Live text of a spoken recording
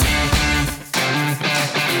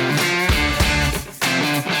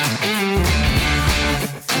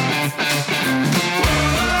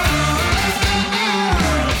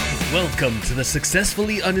Welcome to the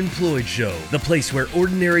Successfully Unemployed Show, the place where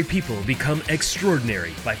ordinary people become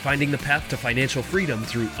extraordinary by finding the path to financial freedom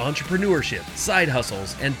through entrepreneurship, side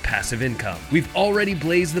hustles, and passive income. We've already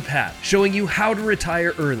blazed the path, showing you how to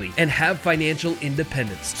retire early and have financial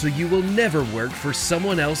independence so you will never work for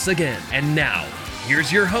someone else again. And now,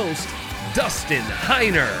 here's your host, Dustin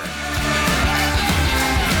Heiner.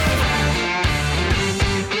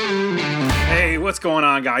 Hey, what's going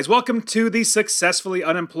on, guys? Welcome to the Successfully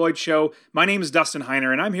Unemployed Show. My name is Dustin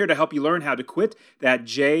Heiner, and I'm here to help you learn how to quit that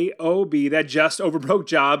JOB, that just over broke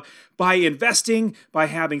job, by investing, by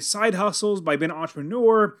having side hustles, by being an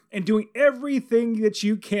entrepreneur, and doing everything that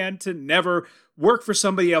you can to never work for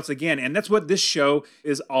somebody else again. And that's what this show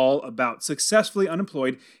is all about. Successfully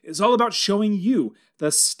Unemployed is all about showing you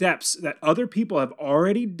the steps that other people have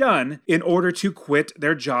already done in order to quit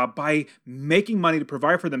their job by making money to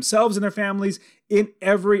provide for themselves and their families in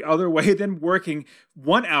every other way than working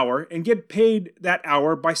 1 hour and get paid that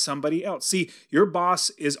hour by somebody else. See, your boss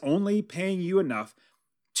is only paying you enough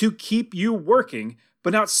to keep you working,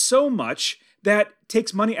 but not so much that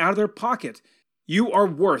takes money out of their pocket. You are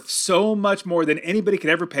worth so much more than anybody could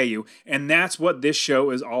ever pay you, and that's what this show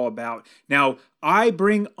is all about. Now, I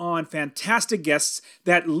bring on fantastic guests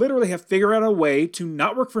that literally have figured out a way to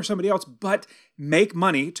not work for somebody else, but make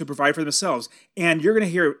money to provide for themselves. And you're going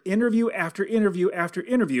to hear interview after interview after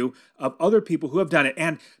interview of other people who have done it.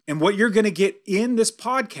 And what you're going to get in this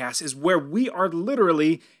podcast is where we are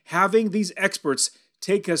literally having these experts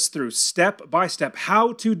take us through step by step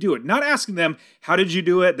how to do it. Not asking them, how did you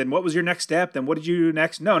do it? Then what was your next step? Then what did you do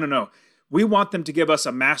next? No. We want them to give us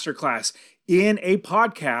a master class in a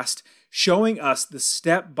podcast showing us the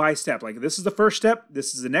step by step. Like, this is the first step,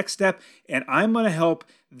 this is the next step, and I'm going to help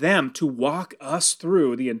them to walk us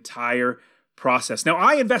through the entire process. Now,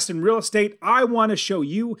 I invest in real estate. I want to show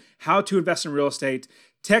you how to invest in real estate.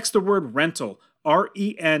 Text the word rental,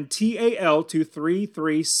 RENTAL, to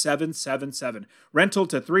 33777. Rental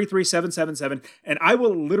to 33777. And I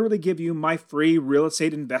will literally give you my free real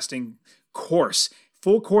estate investing course.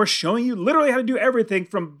 Full course showing you literally how to do everything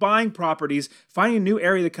from buying properties, finding a new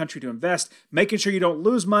area of the country to invest, making sure you don't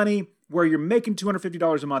lose money, where you're making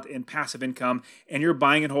 $250 a month in passive income, and you're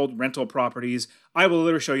buying and hold rental properties. I will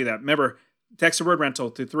literally show you that. Remember, text the word rental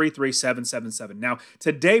to 33777. Now,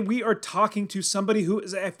 today we are talking to somebody who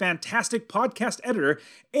is a fantastic podcast editor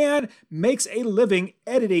and makes a living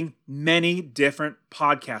editing many different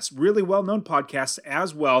podcasts, really well-known podcasts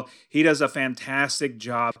as well. He does a fantastic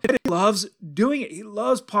job. He loves doing it. He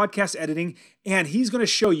loves podcast editing, and he's going to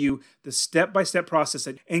show you the step-by-step process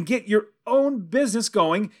and get your own business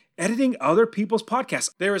going editing other people's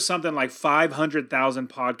podcasts. There is something like 500,000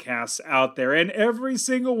 podcasts out there, and every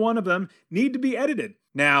single one of them need to be edited.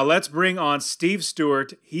 Now, let's bring on Steve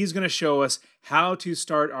Stewart. He's going to show us how to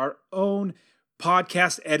start our own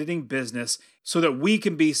podcast editing business so that we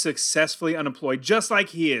can be successfully unemployed just like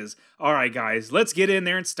he is. All right, guys, let's get in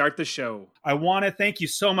there and start the show. I want to thank you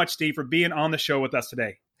so much, Steve, for being on the show with us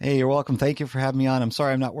today. Hey, you're welcome. Thank you for having me on. I'm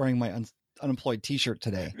sorry I'm not wearing my unemployed t-shirt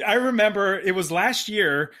today. I remember it was last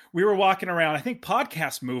year, we were walking around, I think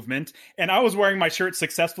Podcast Movement, and I was wearing my shirt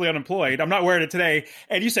Successfully Unemployed. I'm not wearing it today.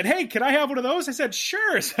 And you said, hey, can I have one of those? I said,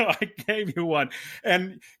 sure. So I gave you one.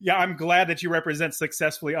 And yeah, I'm glad that you represent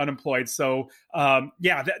Successfully Unemployed. So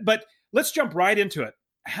but let's jump right into it.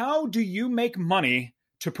 How do you make money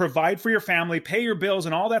to provide for your family, pay your bills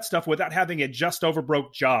and all that stuff without having a just over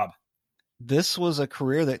broke job? This was a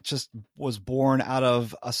career that just was born out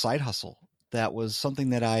of a side hustle. That was something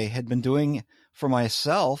that I had been doing for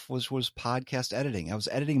myself was podcast editing. I was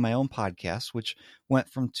editing my own podcast, which went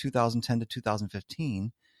from 2010 to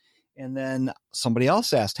 2015. And then somebody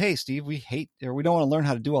else asked, hey, Steve, we don't want to learn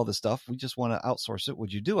how to do all this stuff. We just want to outsource it.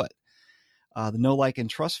 Would you do it? The know, like, and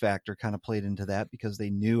trust factor kind of played into that because they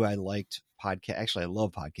knew I liked podcast. Actually, I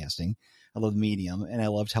love podcasting. I love the medium, and I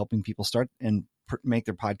loved helping people start and make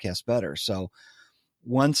their podcast better. So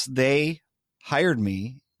once they hired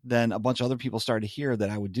me, then a bunch of other people started to hear that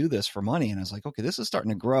I would do this for money. And I was like, okay, this is starting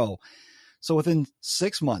to grow. So within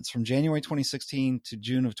 6 months, from January 2016 to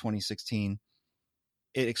June of 2016,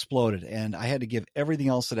 it exploded. And I had to give everything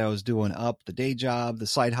else that I was doing up, the day job, the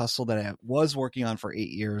side hustle that I was working on for 8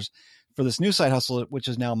 years, for this new side hustle, which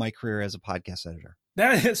is now my career as a podcast editor.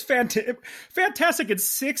 That is fantastic. In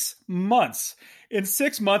 6 months. In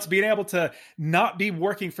 6 months, being able to not be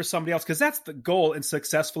working for somebody else, because that's the goal in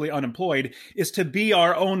Successfully Unemployed, is to be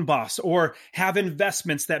our own boss or have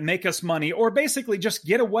investments that make us money or basically just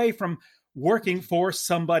get away from working for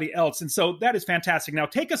somebody else. And so that is fantastic. Now,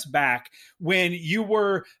 take us back when you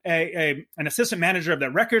were an assistant manager of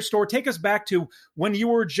that record store. Take us back to when you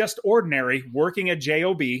were just ordinary working at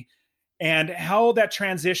JOB. and how that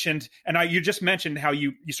transitioned. And you just mentioned how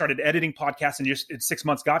you started editing podcasts and just in 6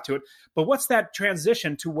 months got to it. But what's that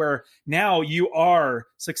transition to where now you are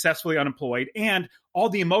successfully unemployed and all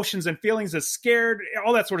the emotions and feelings of scared,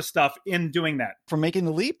 all that sort of stuff in doing that? From making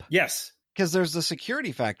the leap? Yes. Because there's the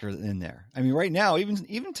security factor in there. I mean, right now,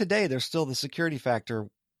 even today, there's still the security factor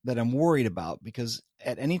that I'm worried about, because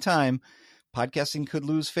at any time, podcasting could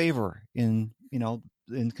lose favor in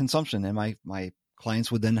consumption, and my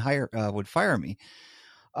clients would then would fire me.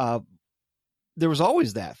 There was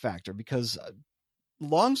always that factor, because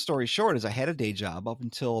long story short is I had a day job up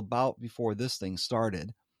until about before this thing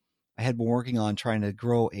started. I had been working on trying to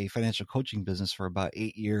grow a financial coaching business for about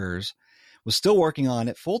 8 years, was still working on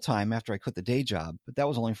it full time after I quit the day job, but that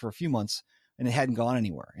was only for a few months and it hadn't gone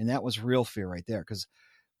anywhere. And that was real fear right there, because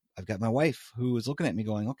I've got my wife who was looking at me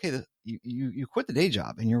going, okay, you quit the day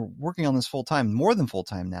job and you're working on this full time, more than full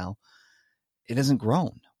time now. It hasn't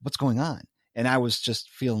grown. What's going on? And I was just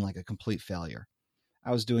feeling like a complete failure.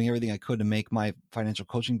 I was doing everything I could to make my financial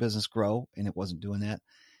coaching business grow, and it wasn't doing that.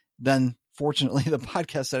 Then fortunately, the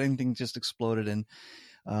podcast setting thing just exploded. And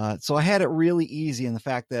so I had it really easy in the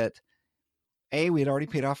fact that, A, we had already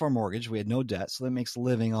paid off our mortgage. We had no debt. So that makes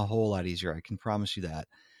living a whole lot easier. I can promise you that.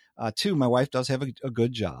 2, my wife does have a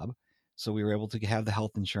good job. So we were able to have the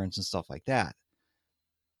health insurance and stuff like that.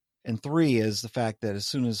 And 3 is the fact that as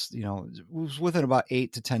soon as, it was within about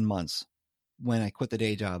 8 to 10 months when I quit the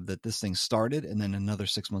day job that this thing started. And then another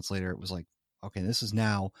 6 months later, it was like, okay, this is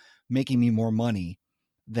now making me more money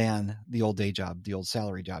than the old day job, the old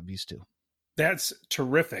salary job used to. That's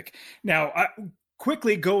terrific. Now,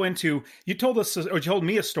 quickly go into, you told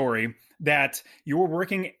me a story that you were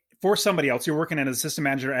working for somebody else. You're working as an assistant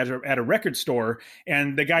manager at a record store,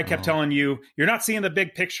 and the guy kept telling you, you're not seeing the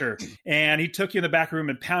big picture, and he took you in the back room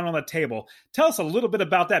and pounded on the table. Tell us a little bit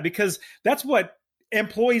about that, because that's what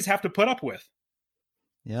employees have to put up with.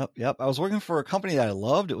 Yep. I was working for a company that I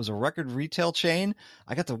loved. It was a record retail chain.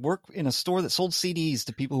 I got to work in a store that sold CDs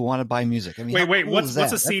to people who want to buy music. I mean, wait, what's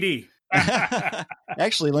a CD?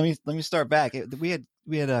 Actually, let me start back.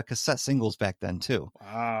 We had cassette singles back then too.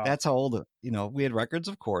 Wow. That's how old, we had records,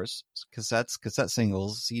 of course, cassette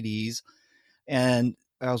singles, CDs. And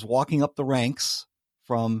I was walking up the ranks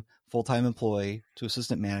from full-time employee to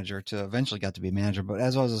assistant manager to eventually got to be a manager. But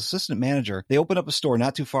as I was assistant manager, they opened up a store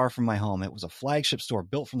not too far from my home. It was a flagship store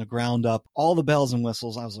built from the ground up, all the bells and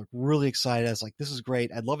whistles. I was like really excited. I was like, this is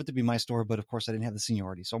great. I'd love it to be my store, but of course I didn't have the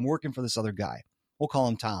seniority. So I'm working for this other guy. We'll call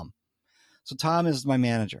him Tom. So Tom is my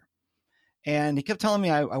manager. And he kept telling me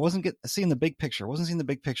I wasn't seeing the big picture. Wasn't seeing the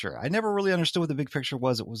big picture. I never really understood what the big picture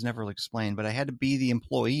was. It was never really explained, but I had to be the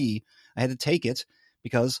employee. I had to take it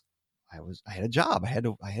because I had a job. I had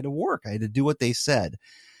to work. I had to do what they said.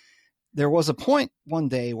 There was a point one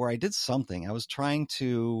day where I did something. I was trying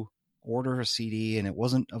to order a CD and it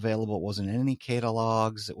wasn't available. It wasn't in any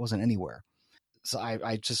catalogs. It wasn't anywhere. So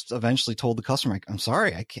I just eventually told the customer, I'm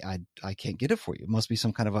sorry, I can't get it for you. It must be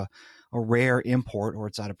some kind of a rare import or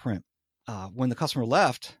it's out of print. When the customer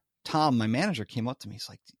left, Tom, my manager, came up to me. He's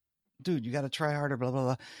like, dude, you got to try harder, blah, blah,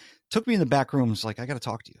 blah. Took me in the back room. He's like, I got to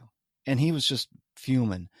talk to you. And he was just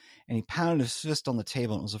fuming and he pounded his fist on the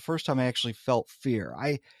table. And it was the first time I actually felt fear.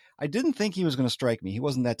 I didn't think he was going to strike me. He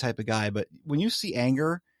wasn't that type of guy. But when you see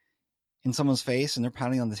anger in someone's face and they're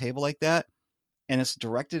pounding on the table like that, and it's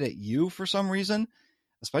directed at you for some reason,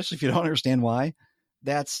 especially if you don't understand why,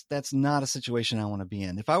 that's not a situation I want to be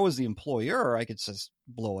in. If I was the employer, I could just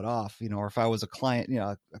blow it off, or if I was a client,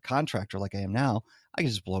 a contractor like I am now, I could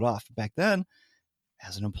just blow it off. Back then,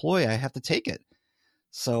 as an employee, I have to take it.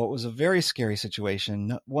 So it was a very scary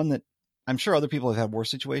situation, one that I'm sure other people have had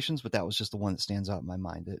worse situations, but that was just the one that stands out in my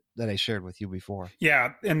mind that I shared with you before.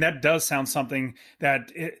 Yeah. And that does sound something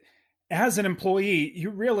that as an employee, you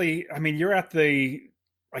really, you're at the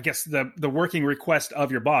working request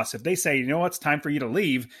of your boss. If they say, it's time for you to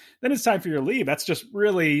leave, then it's time for you to leave. That's just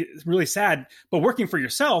really, really sad. But working for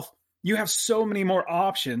yourself, you have so many more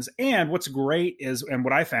options. And what's great is, and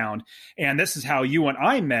what I found, and this is how you and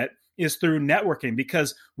I met, is through networking,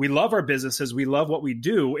 because we love our businesses. We love what we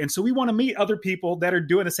do. And so we want to meet other people that are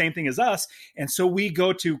doing the same thing as us. And so we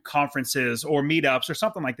go to conferences or meetups or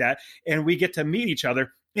something like that, and we get to meet each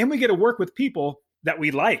other and we get to work with people that we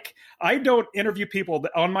like. I don't interview people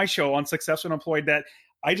on my show on Successful Unemployed that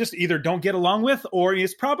I just either don't get along with, or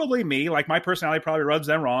it's probably me. Like my personality probably rubs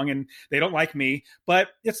them wrong and they don't like me. But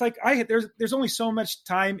it's like there's only so much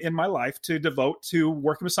time in my life to devote to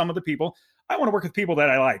working with some of the people. I want to work with people that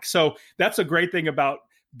I like. So that's a great thing about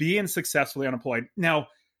being successfully unemployed. Now,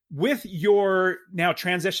 with your now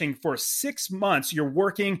transitioning for 6 months, you're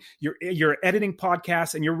working, you're editing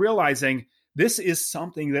podcasts, and you're realizing this is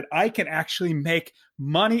something that I can actually make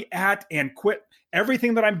money at and quit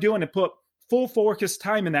everything that I'm doing and put full focus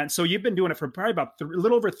time in that. And so you've been doing it for probably about a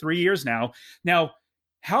little over 3 years now. Now,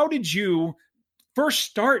 how did you first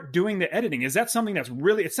start doing the editing? Is that something that's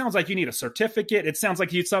really, it sounds like you need a certificate. It sounds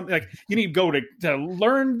like you need to go to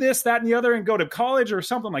learn this, that, and the other and go to college or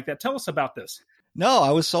something like that. Tell us about this. No,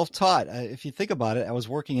 I was self-taught. If you think about it, I was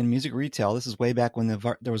working in music retail. This is way back when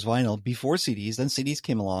there was vinyl, before CDs. Then CDs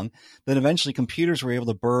came along. Then eventually computers were able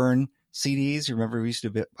to burn CDs. You remember we used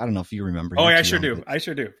to I don't know if you remember. Oh, yeah, I sure do. I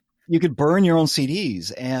sure do. You could burn your own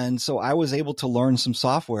CDs. And so I was able to learn some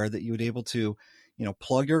software that you would able to,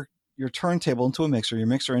 plug your turntable into a mixer, your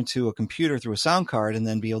mixer into a computer through a sound card, and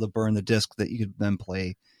then be able to burn the disc that you could then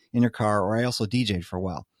play in your car. Or I also DJ'd for a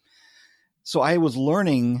while. So I was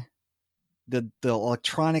learning the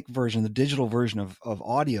electronic version, the digital version of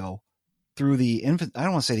audio through I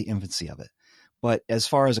don't want to say the infancy of it, but as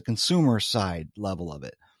far as a consumer side level of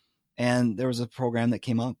it. And there was a program that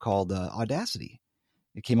came out called Audacity.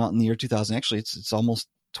 It came out in the year 2000. Actually, it's almost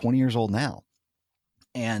 20 years old now.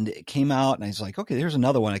 And it came out and I was like, okay, here's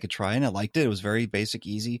another one I could try. And I liked it. It was very basic,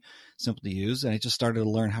 easy, simple to use. And I just started to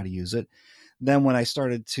learn how to use it. Then when I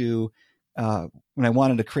started to, when I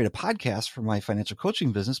wanted to create a podcast for my financial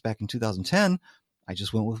coaching business back in 2010, I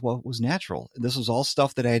just went with what was natural. This was all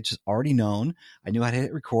stuff that I had just already known. I knew how to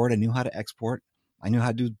hit record. I knew how to export. I knew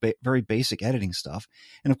how to do very basic editing stuff.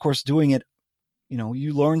 And of course, doing it,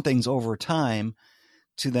 you learn things over time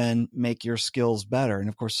to then make your skills better. And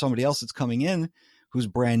of course, somebody else that's coming in who's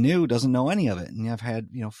brand new doesn't know any of it. And I've had,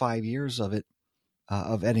 5 years of it,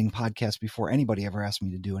 of editing podcasts before anybody ever asked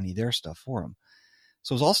me to do any of their stuff for them.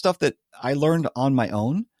 So it's all stuff that I learned on my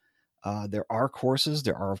own. There are courses.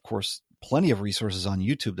 There are, of course, plenty of resources on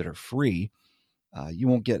YouTube that are free. You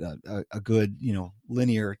won't get a good,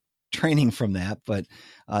 linear training from that, but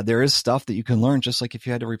there is stuff that you can learn, just like if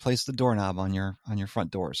you had to replace the doorknob on your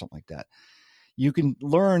front door or something like that. You can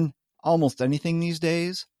learn almost anything these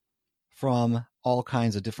days from all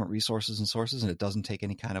kinds of different resources and sources, and it doesn't take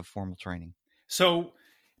any kind of formal training. So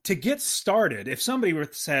to get started, if somebody were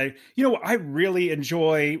to say, I really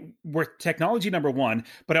enjoy work technology, number one,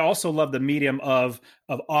 but I also love the medium of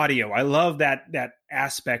audio. I love that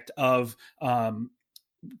aspect of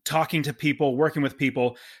talking to people, working with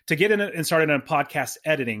people. To get in and started in podcast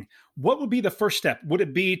editing, what would be the first step? Would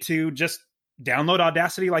it be to just download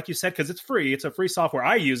Audacity, like you said, because it's free? It's a free software.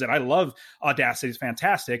 I use it. I love Audacity. It's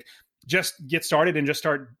fantastic. Just get started and just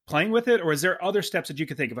start playing with it? Or is there other steps that you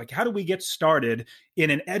could think of? Like, how do we get started in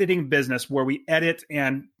an editing business where we edit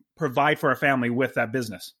and provide for our family with that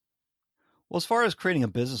business? Well, as far as creating a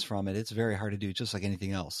business from it, it's very hard to do, just like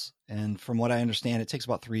anything else. And from what I understand, it takes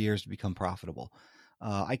about 3 years to become profitable.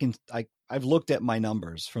 I've looked at my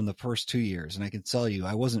numbers from the first 2 years, and I can tell you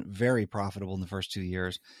I wasn't very profitable in the first 2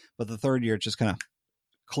 years, but the third year it just kind of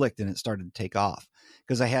clicked and it started to take off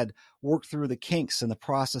because I had worked through the kinks and the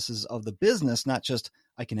processes of the business, not just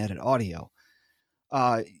I can edit audio.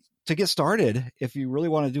 To get started, if you really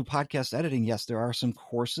want to do podcast editing, yes, there are some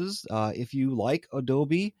courses. If you like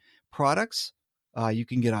Adobe products, you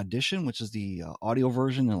can get Audition, which is the audio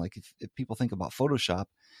version. And like if people think about Photoshop,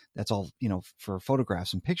 that's all, for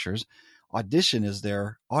photographs and pictures. Audition is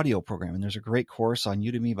their audio program. And there's a great course on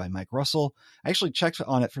Udemy by Mike Russell. I actually checked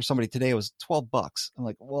on it for somebody today. It was $12. I'm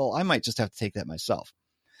like, well, I might just have to take that myself.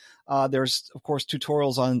 There's, of course,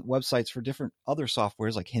 tutorials on websites for different other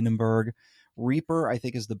softwares like Hindenburg. Reaper, I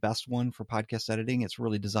think, is the best one for podcast editing. It's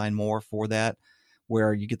really designed more for that,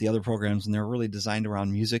 where you get the other programs and they're really designed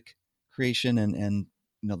around music creation and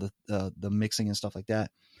the mixing and stuff like that.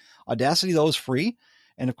 Audacity, though, is free.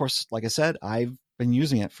 And of course, like I said, I've been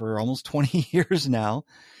using it for almost 20 years now,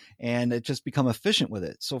 and it just become efficient with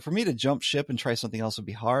it. So for me to jump ship and try something else would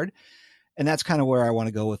be hard. And that's kind of where I want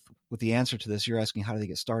to go with the answer to this. You're asking, how do they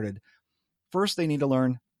get started? First, they need to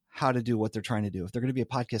learn how to do what they're trying to do. If they're going to be a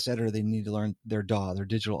podcast editor, they need to learn their DAW, their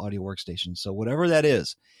digital audio workstation. So whatever that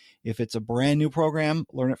is, if it's a brand new program,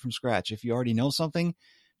 learn it from scratch. If you already know something,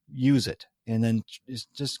 use it, and then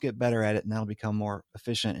just get better at it, and that'll become more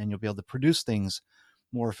efficient, and you'll be able to produce things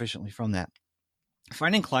more efficiently from that.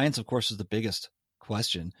 Finding clients, of course, is the biggest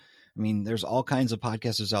question. I mean, there's all kinds of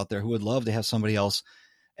podcasters out there who would love to have somebody else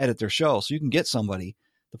edit their show. So you can get somebody.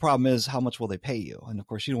 The problem is, how much will they pay you? And of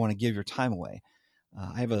course, you don't want to give your time away.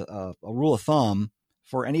 I have a rule of thumb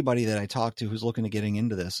for anybody that I talk to who's looking at getting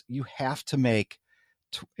into this. You have to make,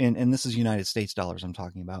 and this is United States dollars I'm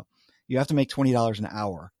talking about, you have to make $20 an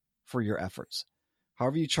hour for your efforts.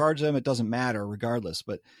 However you charge them, it doesn't matter regardless.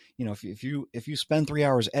 But if you spend 3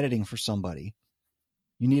 hours editing for somebody,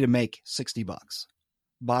 you need to make $60.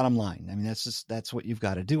 Bottom line. I mean, that's what you've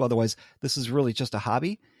got to do. Otherwise, this is really just a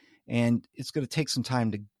hobby, and it's going to take some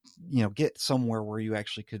time to, get somewhere where you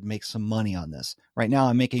actually could make some money on this. Right now,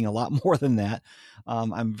 I'm making a lot more than that.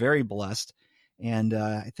 I'm very blessed. And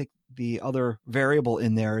I think the other variable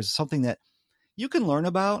in there is something that you can learn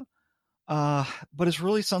about, but it's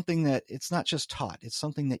really something that it's not just taught. It's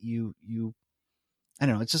something that I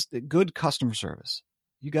don't know, it's just good customer service.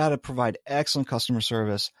 You got to provide excellent customer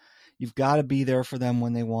service. You've got to be there for them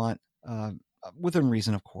when they want, within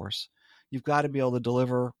reason, of course. You've got to be able to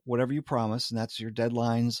deliver whatever you promise, and that's your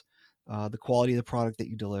deadlines, the quality of the product that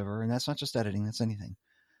you deliver. And that's not just editing, that's anything.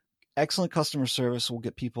 Excellent customer service will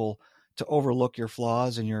get people to overlook your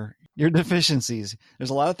flaws and your deficiencies. There's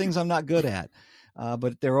a lot of things I'm not good at,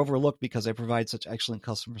 but they're overlooked because I provide such excellent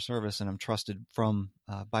customer service and I'm trusted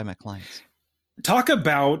by my clients. Talk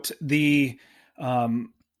about the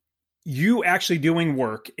you actually doing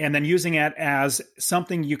work and then using it as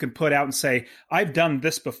something you can put out and say, I've done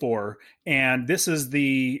this before, and this is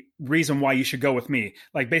the reason why you should go with me.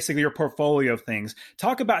 Like basically your portfolio of things.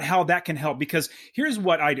 Talk about how that can help, because here's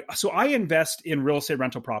what I do. So I invest in real estate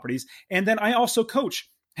rental properties, and then I also coach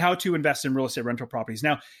how to invest in real estate rental properties.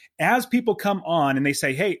 Now, as people come on and they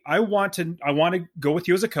say, hey, I want to go with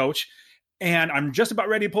you as a coach, and I'm just about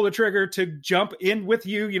ready to pull the trigger to jump in with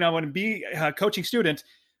you, and be a coaching student.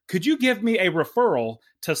 Could you give me a referral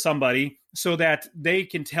to somebody so that they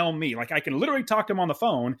can tell me, like I can literally talk to them on the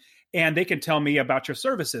phone and they can tell me about your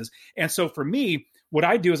services? And so for me, what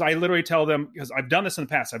I do is I literally tell them, because I've done this in the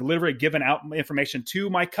past, I've literally given out information to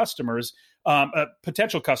my customers,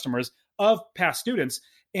 potential customers of past students.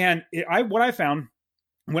 And what I found,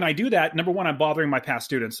 when I do that, number one, I'm bothering my past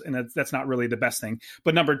students, and that's not really the best thing.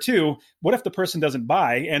 But number two, what if the person doesn't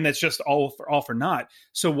buy and it's just all for naught?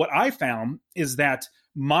 So what I found is that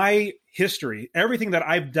my history, everything that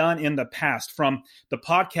I've done in the past, from the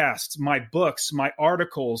podcasts, my books, my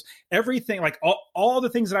articles, everything, like all the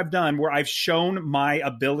things that I've done where I've shown my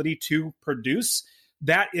ability to produce,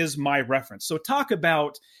 that is my reference. So talk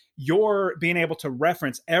about your being able to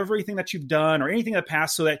reference everything that you've done or anything in the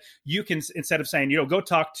past, so that you can, instead of saying, go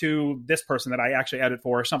talk to this person that I actually edit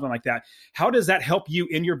for or something like that. How does that help you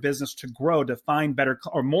in your business to grow, to find better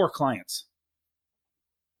or more clients?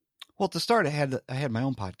 Well, to start, I had my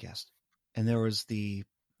own podcast, and there was the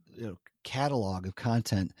catalog of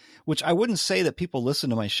content, which I wouldn't say that people listen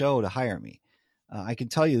to my show to hire me. I can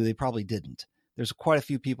tell you they probably didn't. There's quite a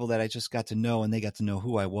few people that I just got to know, and they got to know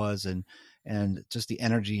who I was and just the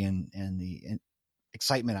energy and the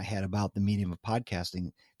excitement I had about the medium of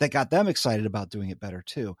podcasting that got them excited about doing it better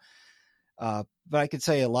too. But I could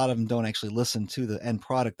say a lot of them don't actually listen to the end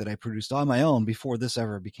product that I produced on my own before this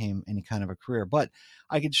ever became any kind of a career. But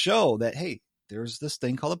I could show that, hey, there's this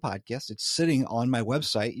thing called a podcast. It's sitting on my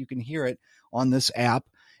website. You can hear it on this app.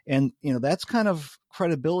 And, that's kind of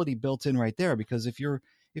credibility built in right there, because if you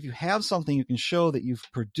have something you can show that you've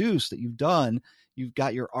produced, that you've done, you've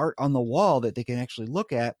got your art on the wall that they can actually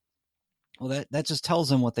look at, well, that just tells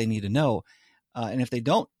them what they need to know. And if they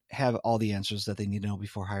don't have all the answers that they need to know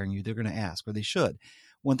before hiring you, they're going to ask, or they should.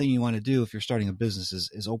 One thing you want to do if you're starting a business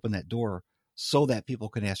is open that door so that people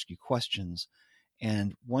can ask you questions.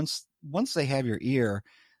 And once they have your ear,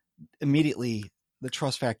 immediately the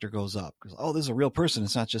trust factor goes up, because, oh, this is a real person.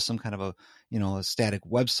 It's not just some kind of a static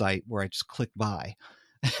website where I just click buy.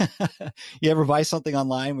 You ever buy something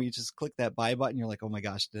online where you just click that buy button? You're like, oh my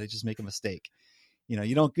gosh, did I just make a mistake?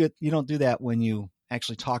 You don't do that when you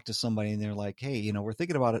actually talk to somebody and they're like, hey, we're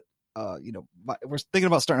thinking about it. We're thinking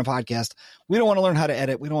about starting a podcast. We don't want to learn how to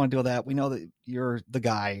edit. We don't want to do that. We know that you're the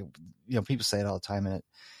guy. People say it all the time, and it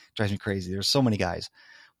drives me crazy. There's so many guys,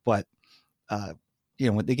 but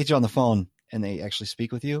when they get you on the phone and they actually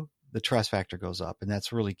speak with you, the trust factor goes up, and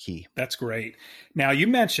that's really key. That's great. Now, you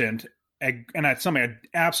mentioned, and that's something I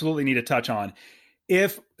absolutely need to touch on.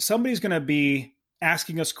 If somebody's going to be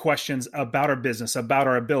asking us questions about our business, about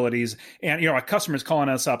our abilities, and our customers calling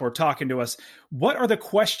us up or talking to us, what are the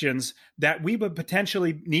questions that we would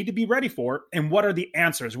potentially need to be ready for, and what are the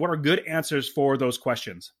answers? What are good answers for those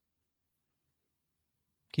questions?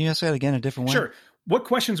 Can you ask that again a different way? Sure. What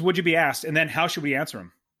questions would you be asked, and then how should we answer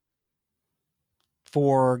them?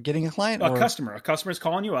 For getting a client? A customer is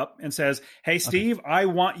calling you up and says, hey, Steve, okay, I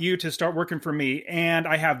want you to start working for me, and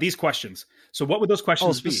I have these questions. So what would those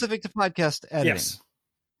questions be? Specific to podcast editing? Yes.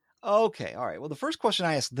 Okay. All right. Well, the first question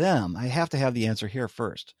I ask them, I have to have the answer here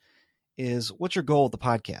first, is what's your goal with the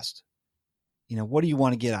podcast? What do you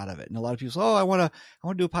want to get out of it? And a lot of people say, I want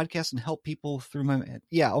to do a podcast and help people through my,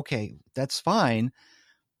 yeah, okay, that's fine.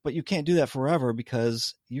 But you can't do that forever,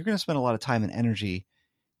 because you're going to spend a lot of time and energy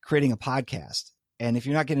creating a podcast. And if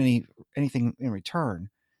you're not getting anything in return,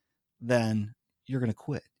 then you're going to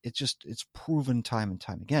quit. It's proven time and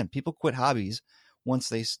time again. People quit hobbies once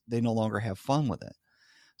they no longer have fun with it.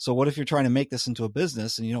 So what if you're trying to make this into a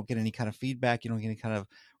business and you don't get any kind of feedback, you don't get any kind of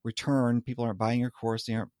return, people aren't buying your course,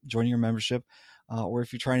 they aren't joining your membership, or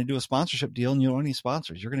if you're trying to do a sponsorship deal and you don't have any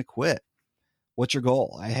sponsors, you're going to quit. What's your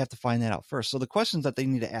goal? I have to find that out first. So the questions that they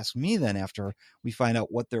need to ask me then after we find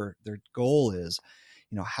out what their goal is,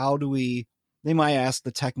 they might ask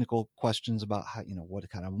the technical questions about how, what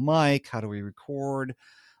kind of mic, how do we record?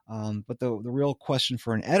 But the real question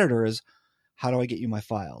for an editor is, how do I get you my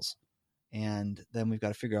files? And then we've got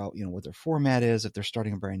to figure out, what their format is. If they're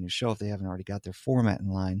starting a brand new show, if they haven't already got their format in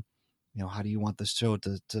line, how do you want the show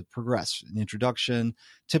to progress? An introduction,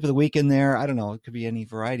 tip of the week in there. I don't know. It could be any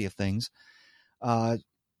variety of things.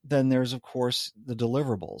 Then there's, of course, the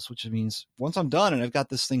deliverables, which means once I'm done and I've got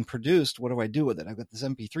this thing produced, what do I do with it? I've got this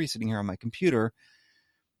MP3 sitting here on my computer.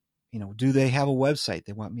 Do they have a website?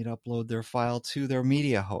 They want me to upload their file to their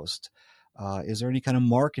media host. Is there any kind of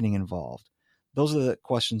marketing involved? Those are the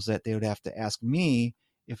questions that they would have to ask me.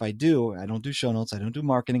 If I don't do show notes. I don't do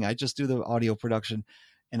marketing. I just do the audio production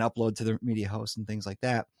and upload to the media host and things like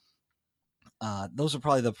that. Those are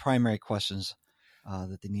probably the primary questions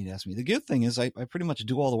that they need to ask me. The good thing is I pretty much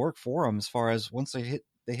do all the work for them as far as once they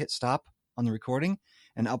hit stop on the recording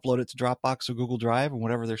and upload it to Dropbox or Google Drive or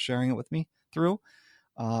whatever they're sharing it with me through.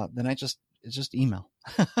 Then it's just email.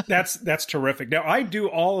 That's terrific. Now I do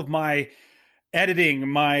all of my editing,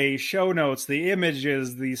 my show notes, the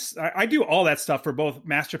images, I do all that stuff for both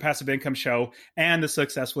Master Passive Income Show and the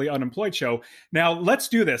Successfully Unemployed Show. Now let's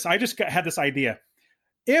do this. I just had this idea.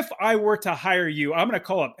 If I were to hire you, I'm going to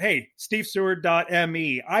call up, hey,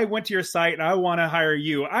 stevestewart.me. I went to your site and I want to hire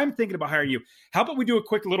you. I'm thinking about hiring you. How about we do a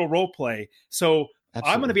quick little role play? So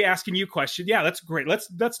Absolutely. I'm going to be asking you questions. Yeah, that's great. Let's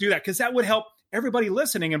do that because that would help everybody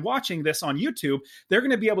listening and watching this on YouTube. They're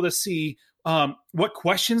going to be able to see what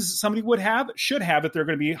questions somebody should have if they're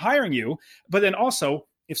going to be hiring you. But then also,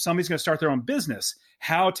 if somebody's going to start their own business,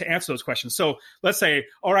 how to answer those questions. So let's say,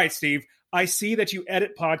 all right, Steve, I see that you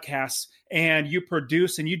edit podcasts and you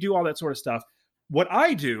produce and you do all that sort of stuff. What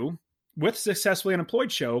I do with Successfully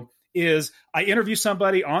Unemployed Show is I interview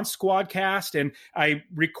somebody on Squadcast and I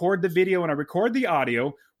record the video and I record the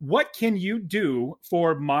audio. What can you do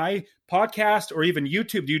for my podcast or even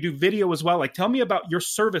YouTube? Do you do video as well? Like, tell me about your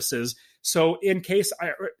services. So in case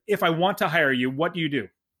if I want to hire you, what do you do?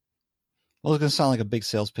 Well, it's going to sound like a big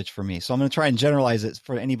sales pitch for me. So I'm going to try and generalize it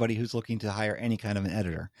for anybody who's looking to hire any kind of an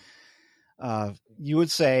editor. You would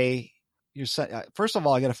say, first of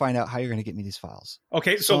all, I got to find out how you're going to get me these files.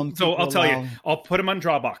 Okay, so I'll tell you, I'll put them on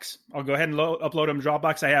Dropbox. I'll go ahead and upload them to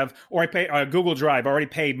Dropbox. I pay Google Drive. I already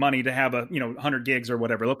paid money to have 100 gigs or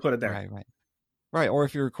whatever. Let's put it there. Right. Or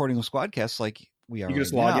if you're recording with Squadcasts like we are, you could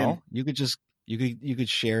just log in. You could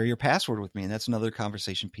share your password with me, and that's another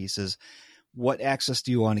conversation piece. Is what access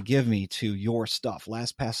do you want to give me to your stuff?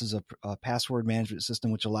 LastPass is a password management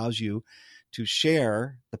system which allows you to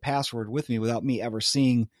share the password with me without me ever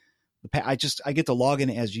seeing I get to log in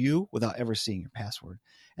as you without ever seeing your password.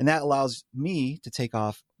 And that allows me to take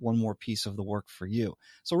off one more piece of the work for you.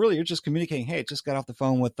 So really you're just communicating, hey, I just got off the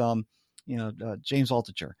phone with James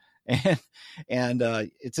Altucher and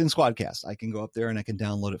it's in Squadcast. I can go up there and I can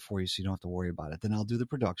download it for you so you don't have to worry about it. Then I'll do the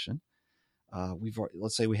production.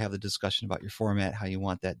 Let's say we have the discussion about your format, how you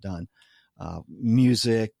want that done.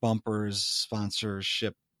 Music, bumpers,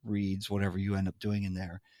 sponsorship, reads, whatever you end up doing in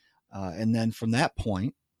there. And then from that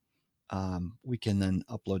point, we can then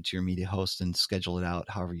upload to your media host and schedule it out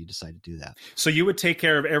however you decide to do that. So you would take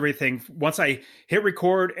care of everything. Once I hit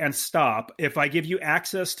record and stop, if I give you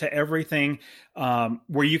access to everything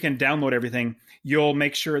where you can download everything, you'll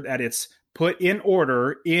make sure that it's put in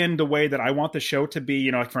order in the way that I want the show to be,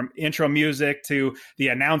 from intro music to the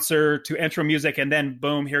announcer to intro music. And then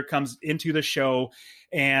boom, here comes into the show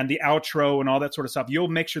and the outro and all that sort of stuff. You'll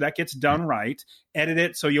make sure that gets done right, edit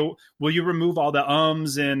it. So will you remove all the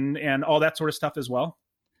ums and all that sort of stuff as well?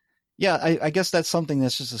 Yeah, I guess that's something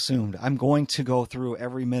that's just assumed. I'm going to go through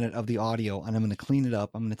every minute of the audio and I'm going to clean it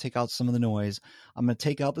up. I'm going to take out some of the noise. I'm going to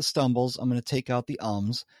take out the stumbles. I'm going to take out the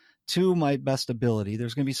ums to my best ability.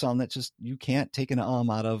 There's going to be some that just, you can't take an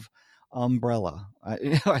out of umbrella.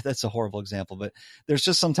 That's a horrible example, but there's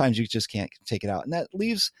just sometimes you just can't take it out. And I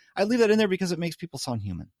leave that in there because it makes people sound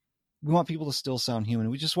human. We want people to still sound human.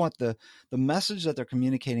 We just want the message that they're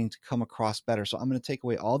communicating to come across better. So I'm going to take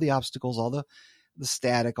away all the obstacles, all the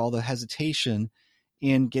static, all the hesitation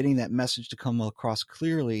in getting that message to come across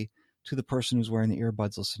clearly to the person who's wearing the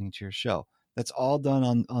earbuds listening to your show. That's all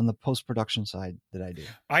done on the post-production side that I do.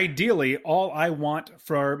 Ideally, all I want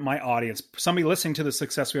for my audience, somebody listening to the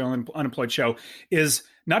Successfully Unemployed show, is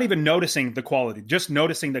not even noticing the quality, just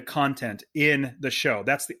noticing the content in the show.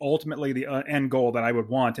 That's ultimately the end goal that I would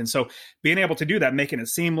want. And so being able to do that, making it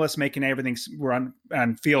seamless, making everything run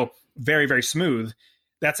and feel very, very smooth,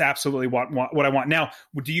 that's absolutely what I want. Now,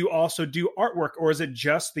 do you also do artwork, or is it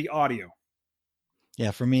just the audio?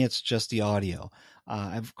 Yeah, for me, it's just the audio.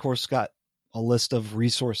 I've, of course, got a list of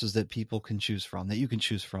resources that people can choose from, that you can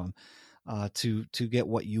choose from to get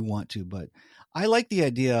what you want to. But I like the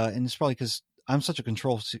idea, and it's probably because I'm such a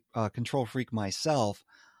control freak myself.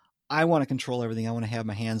 I want to control everything. I want to have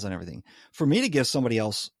my hands on everything. For me to give somebody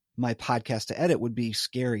else my podcast to edit would be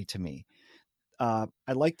scary to me. I'd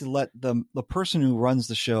like to let the person who runs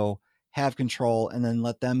the show have control, and then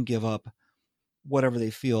let them give up whatever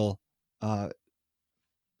they feel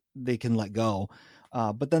they can let go.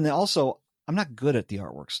 But then I'm not good at the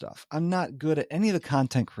artwork stuff. I'm not good at any of the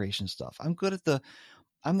content creation stuff.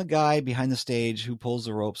 I'm the guy behind the stage who pulls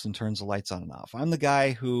the ropes and turns the lights on and off. I'm the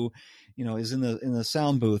guy who, is in the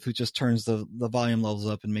sound booth who just turns the volume levels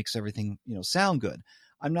up and makes everything, sound good.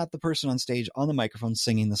 I'm not the person on stage on the microphone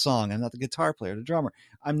singing the song. I'm not the guitar player, the drummer.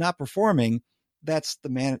 I'm not performing. That's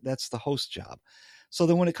the host job. So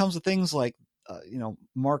then when it comes to things like,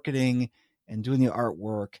 marketing and doing the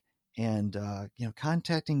artwork and,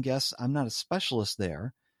 contacting guests, I'm not a specialist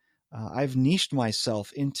there. I've niched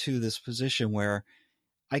myself into this position where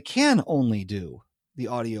I can only do the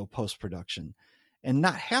audio post-production and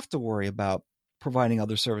not have to worry about providing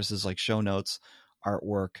other services like show notes,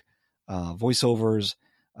 artwork, voiceovers,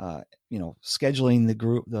 scheduling the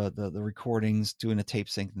group, the recordings, doing a tape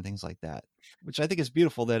sync and things like that, which I think is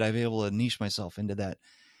beautiful that I've been able to niche myself into that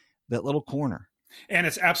little corner. And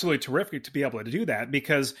it's absolutely terrific to be able to do that,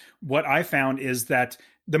 because what I found is that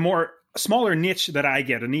the more smaller niche that I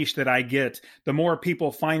get, the more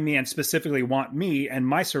people find me and specifically want me and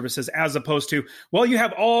my services, as opposed to, well, you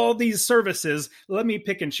have all these services, let me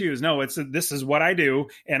pick and choose. No, this is what I do,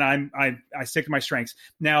 and I stick to my strengths.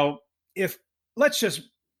 Now,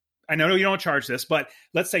 I know you don't charge this, but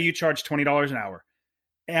let's say you charge $20 an hour.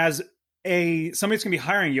 As somebody's going to be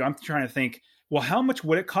hiring you, I'm trying to think, well, how much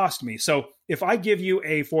would it cost me? So if I give you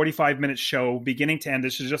a 45-minute show, beginning to end,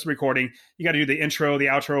 this is just recording, you got to do the intro, the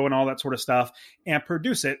outro, and all that sort of stuff, and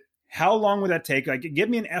produce it. How long would that take? Like, give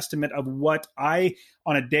me an estimate of what on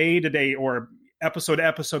a day-to-day or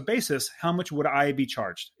episode-to-episode basis, how much would I be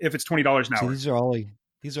charged if it's $20 an hour? So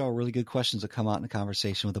these are all really good questions that come out in a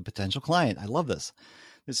conversation with a potential client. I love this.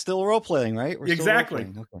 It's still role-playing, right? Exactly.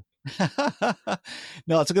 Okay.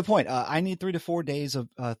 No, it's a good point. I need 3 to 4 days of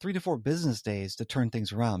 3 to 4 business days to turn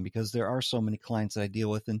things around, because there are so many clients that I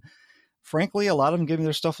deal with. And frankly, a lot of them give me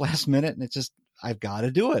their stuff last minute, and it's just, I've got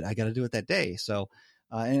to do it. I got to do it that day. So,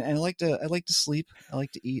 and I like to sleep. I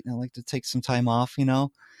like to eat, and I like to take some time off,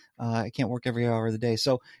 I can't work every hour of the day.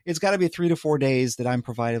 So it's got to be 3 to 4 days that I'm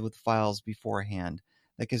provided with the files beforehand.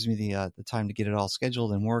 That gives me the time to get it all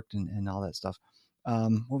scheduled and worked and all that stuff.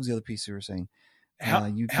 What was the other piece you were saying? How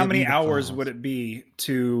many hours files. Would it be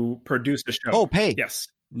to produce the show? Oh, pay. Yes.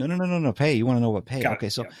 No. Pay. You want to know what pay? Got okay.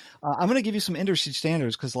 It. So I'm going to give you some industry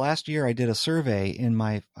standards, because last year I did a survey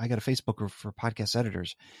I got a Facebook group for podcast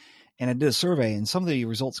editors, and I did a survey, and some of the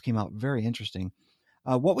results came out very interesting.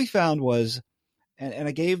 What we found was, and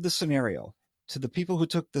I gave the scenario to the people who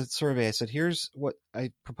took the survey. I said, here's what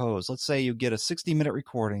I propose. Let's say you get a 60-minute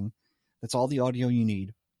recording. That's all the audio you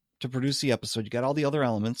need to produce the episode. You got all the other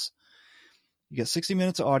elements. You get 60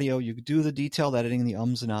 minutes of audio. You do the detailed editing, the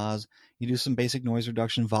ums and ahs. You do some basic noise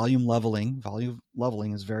reduction, volume leveling. Volume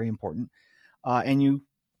leveling is very important. And you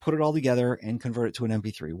put it all together and convert it to an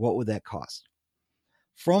MP3. What would that cost?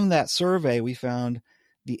 From that survey, we found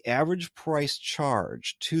the average price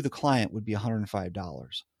charge to the client would be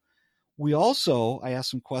 $105. I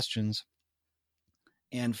asked some questions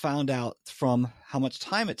and found out from how much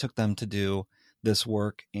time it took them to do this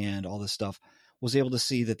work and all this stuff, was able to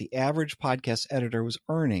see that the average podcast editor was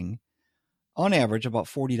earning, on average, about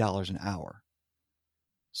 $40 an hour.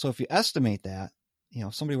 So if you estimate that,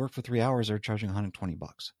 if somebody worked for 3 hours, they're charging $120.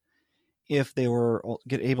 If they were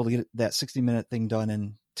able to get that 60-minute thing done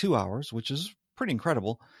in 2 hours, which is pretty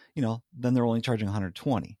incredible, then they're only charging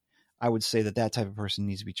 $120. I would say that type of person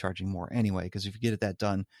needs to be charging more anyway, because if you get it that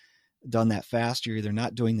done that fast, you're either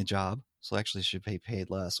not doing the job, so actually should pay paid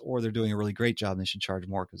less, or they're doing a really great job and they should charge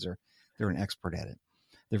more because they're an expert at it.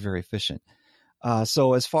 They're very efficient.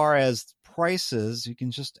 So as far as prices, you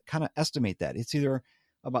can just kind of estimate that. It's either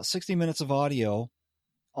about 60 minutes of audio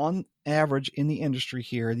on average in the industry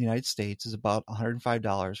here in the United States is about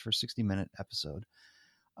 $105 for a 60-minute episode.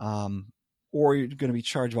 or you're going to be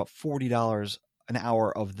charged about $40 an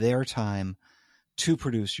hour of their time to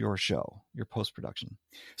produce your show, your post-production.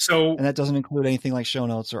 So, and that doesn't include anything like show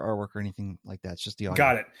notes or artwork or anything like that. It's just the audio.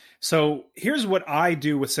 Got it. So here's what I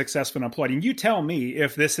do with Successfully Unemployed, and you tell me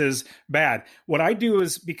if this is bad. What I do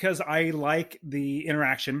is, because I like the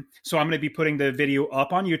interaction, so I'm going to be putting the video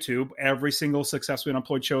up on YouTube. Every single Successfully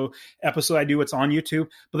Unemployed show episode I do, it's on YouTube.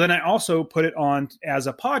 But then I also put it on as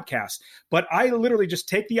a podcast. But I literally just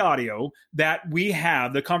take the audio that we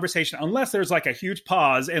have, the conversation, unless there's like a huge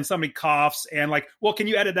pause and somebody coughs and like, well, can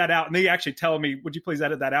you edit that out? And they actually tell me, would you please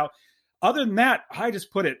edit that out? Other than that, I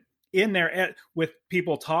just put it in there with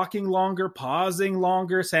people talking longer, pausing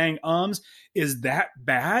longer, saying ums. Is that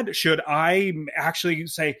bad? Should I actually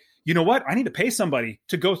say, you know what? I need to pay somebody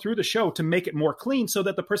to go through the show to make it more clean so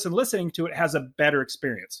that the person listening to it has a better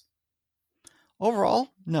experience? Overall,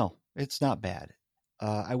 no, it's not bad.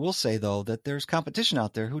 I will say, though, that there's competition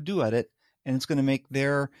out there who do edit, and it's going to make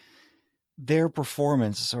their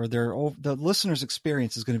performance or the listener's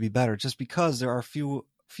experience is going to be better just because there are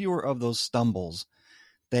fewer of those stumbles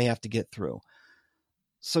they have to get through.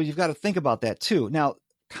 So you've got to think about that too. Now,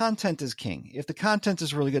 content is king. If the content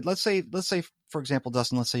is really good, let's say, for example,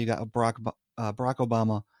 Dustin, let's say you got a Barack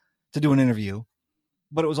Obama to do an interview,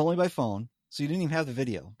 but it was only by phone. So you didn't even have the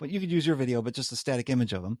video, but you could use your video, but just a static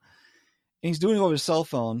image of him. And he's doing it over his cell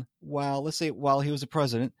phone while he was the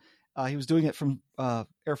president, he was doing it from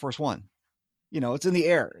Air Force One. It's in the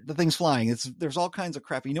air. The thing's flying. There's all kinds of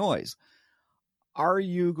crappy noise. Are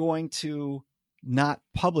you going to not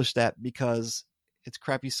publish that because it's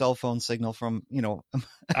crappy cell phone signal from,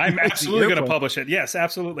 I'm absolutely going to publish it. Yes,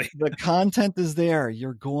 absolutely. The content is there.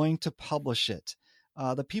 You're going to publish it.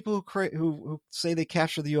 The people who say they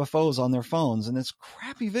capture the UFOs on their phones, and it's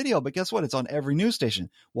crappy video, but guess what? It's on every news station.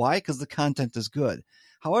 Why? Because the content is good.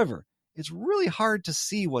 However, it's really hard to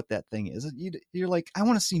see what that thing is. You're like, I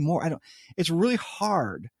want to see more. It's really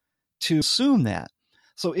hard to assume that.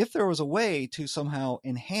 So if there was a way to somehow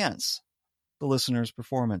enhance the listener's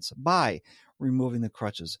performance by removing the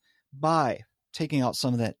crutches, by taking out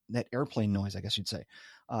some of that airplane noise, I guess you'd say,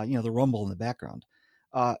 the rumble in the background.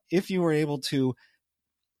 If you were able to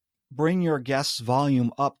bring your guest's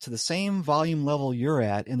volume up to the same volume level you're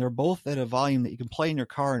at, and they're both at a volume that you can play in your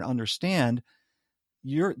car and understand,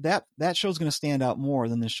 that show's going to stand out more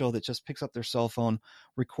than the show that just picks up their cell phone,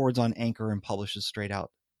 records on Anchor, and publishes straight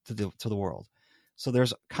out to the world. So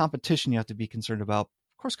there's competition you have to be concerned about.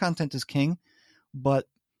 Of course, content is king, but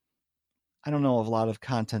I don't know of a lot of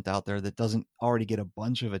content out there that doesn't already get a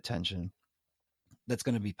bunch of attention that's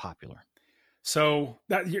going to be popular. So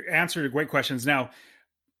that you answered great questions. Now,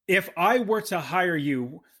 if I were to hire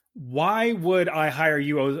you, why would I hire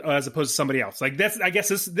you as opposed to somebody else? Like I guess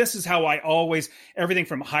this is how I always, everything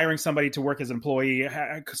from hiring somebody to work as an employee,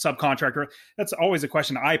 subcontractor, that's always a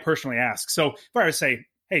question I personally ask. So if I were to say,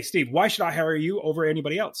 hey, Steve, why should I hire you over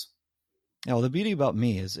anybody else? Now, the beauty about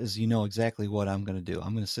me is exactly what I'm going to do.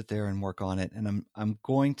 I'm going to sit there and work on it, and I'm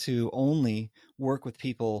going to only work with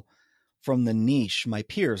people from the niche, my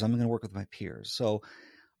peers. I'm going to work with my peers. So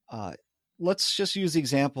let's just use the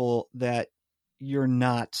example that you're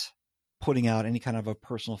not putting out any kind of a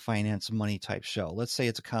personal finance money type show. Let's say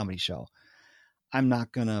it's a comedy show. I'm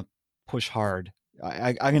not going to push hard.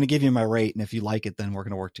 I'm going to give you my rate, and if you like it, then we're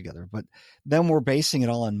going to work together. But then we're basing it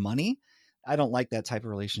all on money. I don't like that type of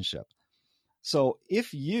relationship. So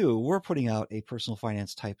if you were putting out a personal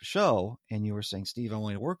finance type of show and you were saying, Steve, I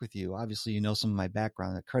want to work with you, obviously you know some of my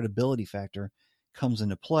background, the credibility factor comes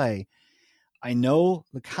into play. I know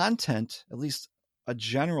the content, at least a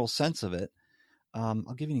general sense of it.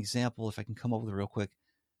 I'll give you an example if I can come up with it real quick.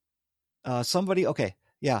 I had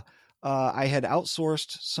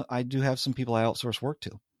outsourced. So I do have some people I outsource work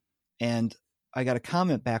to, and I got a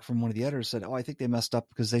comment back from one of the editors said, I think they messed up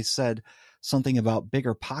because they said something about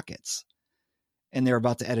bigger pockets. And they're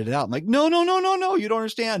about to edit it out. I'm like, no, you don't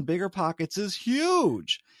understand. Bigger Pockets is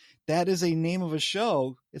huge. That is a name of a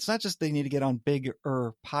show. It's not just they need to get on bigger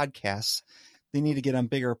podcasts. They need to get on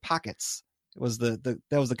bigger pockets. That was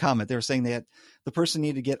the comment. They were saying that the person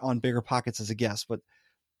needed to get on Bigger Pockets as a guest, but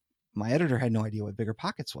my editor had no idea what Bigger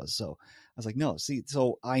Pockets was. So I was like, no, see,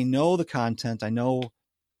 so I know the content. I know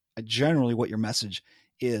generally what your message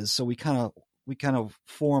is. So we kind of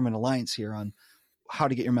form an alliance here on how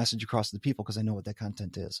to get your message across to the people, because I know what that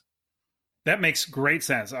content is. That makes great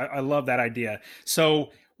sense. I love that idea.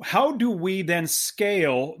 So how do we then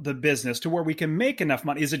scale the business to where we can make enough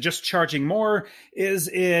money? Is it just charging more?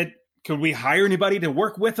 Could we hire anybody to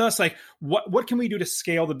work with us? Like what can we do to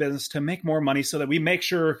scale the business to make more money so that we make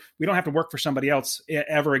sure we don't have to work for somebody else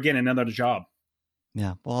ever again in another job?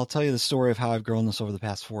 Yeah. Well, I'll tell you the story of how I've grown this over the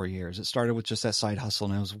past 4 years. It started with just that side hustle,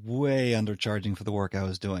 and I was way undercharging for the work I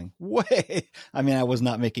was doing. Way. I mean, I was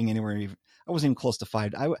not making anywhere even, I wasn't even close to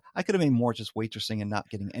five. I could have made more just waitressing and not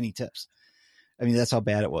getting any tips. I mean, that's how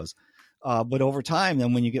bad it was. But over time,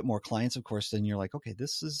 then when you get more clients, of course, then you're like, okay,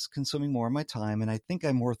 this is consuming more of my time, and I think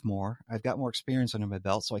I'm worth more. I've got more experience under my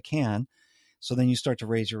belt, so I can. So then you start to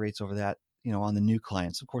raise your rates over that, on the new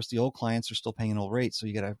clients. Of course, the old clients are still paying an old rate, so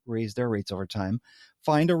you got to raise their rates over time.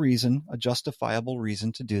 Find a reason, a justifiable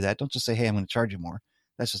reason to do that. Don't just say, hey, I'm going to charge you more.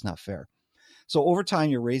 That's just not fair. So over time,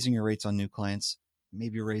 you're raising your rates on new clients.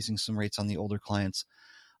 Maybe you're raising some rates on the older clients.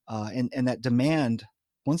 And that demand,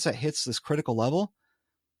 once that hits this critical level,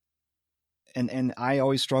 and I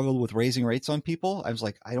always struggled with raising rates on people. I was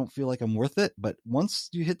like, I don't feel like I'm worth it. But once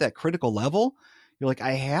you hit that critical level, you're like,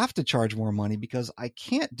 I have to charge more money because I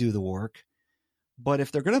can't do the work. But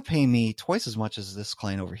if they're going to pay me twice as much as this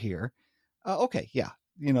client over here, okay, yeah,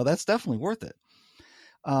 that's definitely worth it.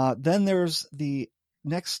 Then there's the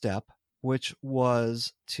next step, which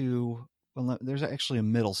was there's actually a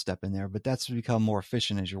middle step in there, but that's to become more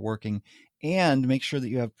efficient as you're working and make sure that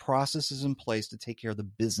you have processes in place to take care of the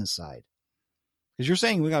business side. Because you're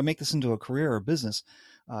saying we got to make this into a career or business.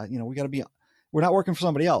 We're not working for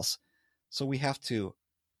somebody else. So we have to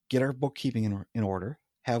get our bookkeeping in order,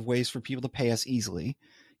 have ways for people to pay us easily.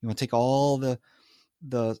 You want to take all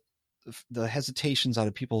the hesitations out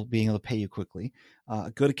of people being able to pay you quickly.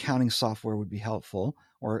 A good accounting software would be helpful,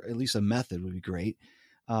 or at least a method would be great.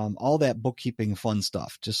 All that bookkeeping fun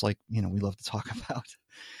stuff, just like, we love to talk about.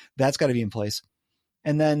 That's got to be in place.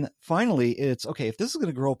 And then finally, it's okay, if this is going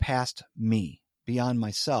to grow past me, beyond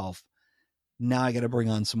myself, now I got to bring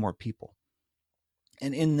on some more people.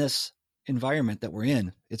 And in this environment that we're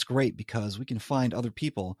in, it's great because we can find other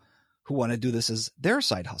people who want to do this as their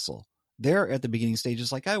side hustle. They're at the beginning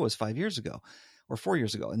stages like I was 5 years ago or 4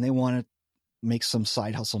 years ago, and they want to make some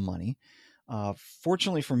side hustle money.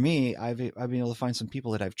 Fortunately for me, I've been able to find some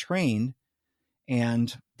people that I've trained,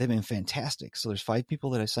 and they've been fantastic. So there's 5 people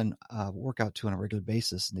that I send work out to on a regular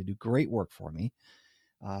basis, and they do great work for me.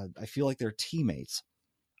 I feel like they're teammates.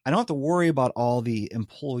 I don't have to worry about all the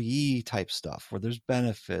employee type stuff where there's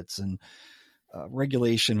benefits and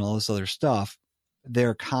regulation and all this other stuff.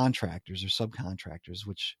 They're contractors or subcontractors,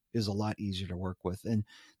 which is a lot easier to work with. And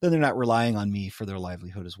then they're not relying on me for their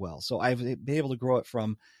livelihood as well. So I've been able to grow it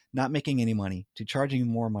from not making any money to charging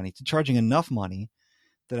more money to charging enough money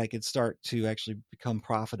that I could start to actually become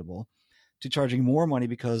profitable, to charging more money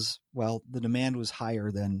because, well, the demand was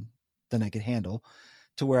higher than I could handle,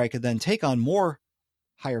 to where I could then take on more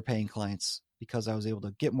higher paying clients because I was able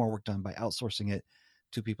to get more work done by outsourcing it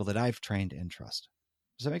to people that I've trained and trust.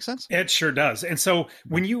 Does that make sense? It sure does. And so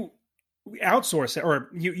when you outsource it, or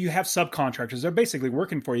you have subcontractors, they're basically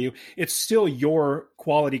working for you, it's still your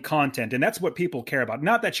quality content. And that's what people care about.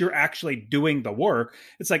 Not that you're actually doing the work.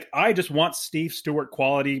 It's like, I just want Steve Stewart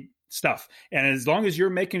quality stuff. And as long as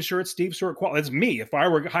you're making sure it's Steve Stewart quality, it's me. If I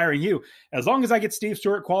were hiring you, as long as I get Steve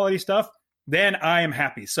Stewart quality stuff, then I am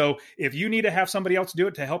happy. So if you need to have somebody else do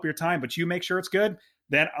it to help your time, but you make sure it's good,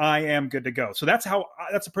 then I am good to go. So that's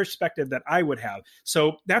a perspective that I would have.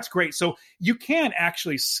 So that's great. So you can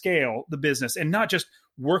actually scale the business and not just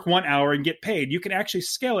work 1 hour and get paid. You can actually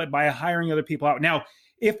scale it by hiring other people out. Now,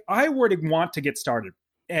 if I were to want to get started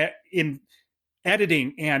in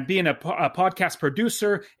editing and being a podcast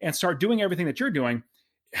producer and start doing everything that you're doing,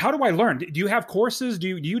 how do I learn? Do you have courses? Do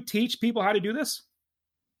you teach people how to do this?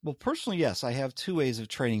 Well, personally, yes. I have 2 ways of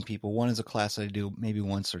training people. One is a class that I do maybe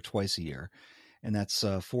once or twice a year, and that's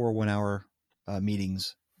 4 1-hour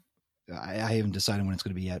meetings. I haven't decided when it's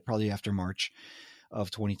going to be yet, probably after March of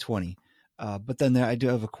 2020. But then I do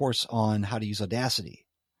have a course on how to use Audacity.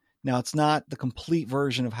 Now, it's not the complete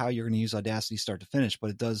version of how you're going to use Audacity start to finish, but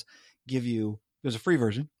it does give you, there's a free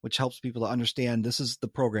version, which helps people to understand this is the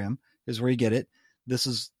program, this is where you get it. This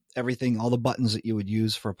is everything, all the buttons that you would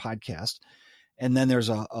use for a podcast. And then there's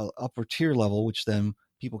a upper tier level, which then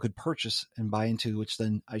people could purchase and buy into, which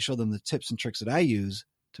then I show them the tips and tricks that I use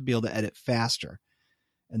to be able to edit faster.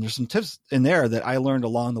 And there's some tips in there that I learned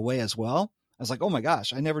along the way as well. I was like, oh my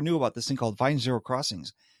gosh, I never knew about this thing called Find Zero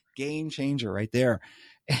Crossings. Game changer right there.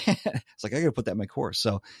 It's like, I got to put that in my course.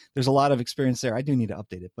 So there's a lot of experience there. I do need to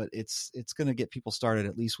update it, but it's going to get people started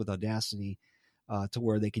at least with Audacity to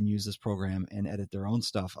where they can use this program and edit their own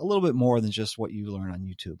stuff a little bit more than just what you learn on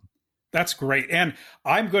YouTube. That's great. And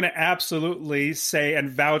I'm going to absolutely say and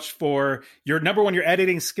vouch for your number one, your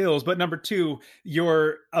editing skills, but number 2,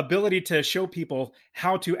 your ability to show people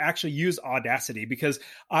how to actually use Audacity, because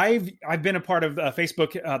I've been a part of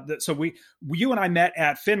Facebook. So you and I met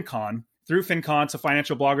at FinCon through FinCon. It's a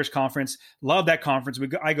financial bloggers conference. Love that conference. We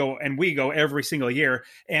go every single year.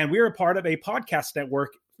 And we're a part of a podcast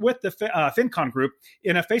network with the FinCon group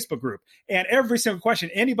in a Facebook group. And every single question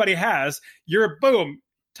anybody has, you're boom,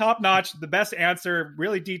 top notch, the best answer,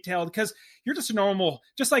 really detailed, because you're just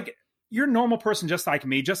you're a normal person, just like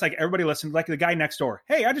me, just like everybody listening, like the guy next door.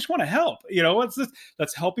 Hey, I just want to help.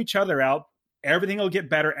 Let's help each other out. Everything will get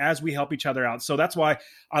better as we help each other out. So that's why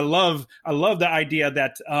I love the idea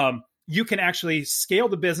that you can actually scale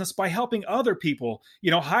the business by helping other people,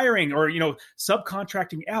 hiring or,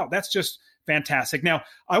 subcontracting out. That's just fantastic. Now,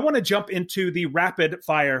 I want to jump into the rapid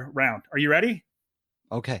fire round. Are you ready?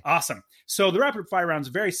 Okay. Awesome. So the rapid fire round is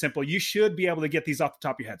very simple. You should be able to get these off the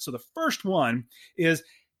top of your head. So the first one is,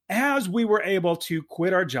 as we were able to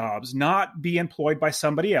quit our jobs, not be employed by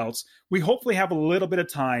somebody else, we hopefully have a little bit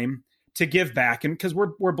of time to give back. And because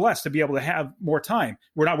we're blessed to be able to have more time.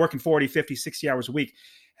 We're not working 40, 50, 60 hours a week.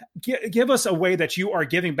 Give us a way that you are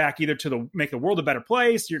giving back, either to make the world a better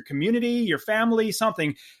place, your community, your family,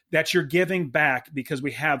 something that you're giving back because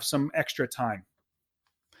we have some extra time.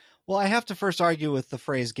 Well, I have to first argue with the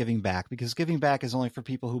phrase giving back, because giving back is only for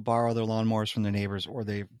people who borrow their lawnmowers from their neighbors or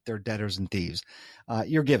they're debtors and thieves.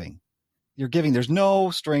 You're giving. There's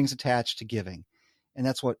no strings attached to giving. And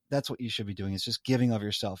that's what you should be doing, is just giving of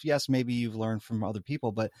yourself. Yes, maybe you've learned from other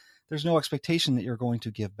people, but there's no expectation that you're going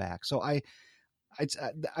to give back. So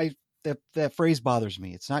that phrase bothers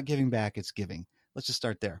me. It's not giving back, it's giving. Let's just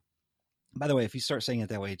start there. By the way, if you start saying it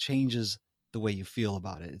that way, it changes the way you feel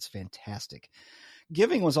about it. It's fantastic.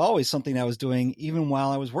 Giving was always something I was doing even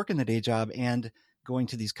while I was working the day job and going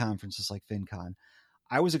to these conferences like FinCon.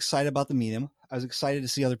 I was excited about the medium. I was excited to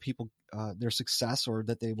see other people, their success, or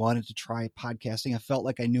that they wanted to try podcasting. I felt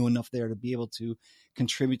like I knew enough there to be able to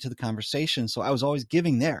contribute to the conversation. So I was always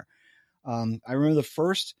giving there. I remember the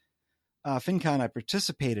first FinCon I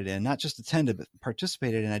participated in, not just attended, but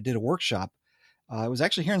participated in. I did a workshop. It was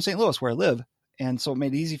actually here in St. Louis where I live. And so it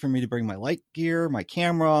made it easy for me to bring my light gear, my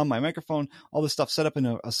camera, my microphone, all this stuff set up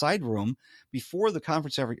in a side room before the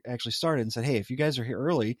conference ever actually started, and said, hey, if you guys are here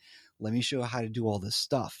early, let me show you how to do all this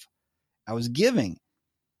stuff. I was giving,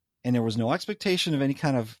 and there was no expectation of any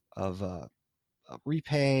kind of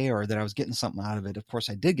repay or that I was getting something out of it. Of course,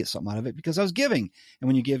 I did get something out of it because I was giving. And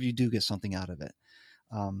when you give, you do get something out of it.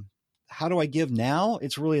 How do I give now?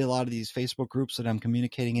 It's really a lot of these Facebook groups that I'm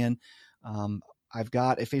communicating in. I've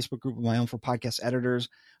got a Facebook group of my own for podcast editors.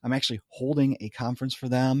 I'm actually holding a conference for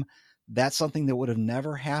them. That's something that would have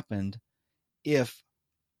never happened if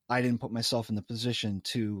I didn't put myself in the position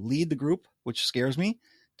to lead the group, which scares me,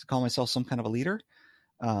 to call myself some kind of a leader.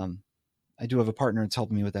 I do have a partner that's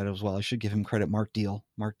helping me with that as well. I should give him credit, Mark Deal.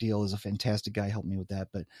 Mark Deal is a fantastic guy, helping me with that.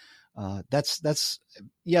 But that's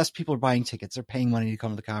yes, people are buying tickets. They're paying money to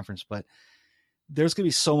come to the conference, but there's going to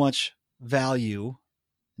be so much value.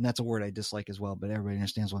 And that's a word I dislike as well, but everybody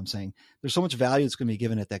understands what I'm saying. There's so much value that's going to be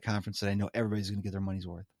given at that conference that I know everybody's going to get their money's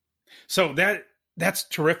worth. So that's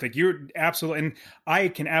terrific. You're absolutely, and I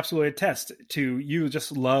can absolutely attest to, you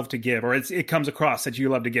just love to give, or it comes across that you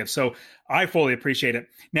love to give. So I fully appreciate it.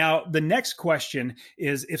 Now, the next question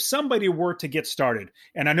is, if somebody were to get started,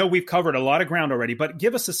 and I know we've covered a lot of ground already, but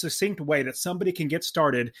give us a succinct way that somebody can get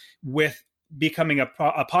started with becoming a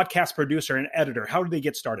podcast producer and editor. How do they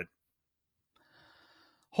get started?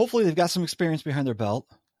 Hopefully they've got some experience behind their belt.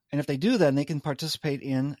 And if they do, then they can participate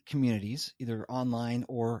in communities, either online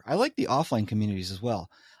or I like the offline communities as well.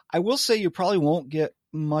 I will say you probably won't get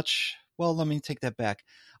much. Well, let me take that back.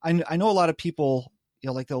 I know a lot of people,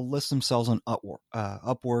 like they'll list themselves on Upwork. I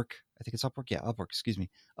think it's Upwork. Yeah, Upwork, excuse me.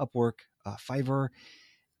 Upwork, Fiverr.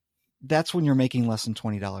 That's when you're making less than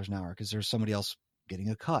 $20 an hour because there's somebody else getting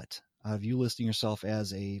a cut out of you listing yourself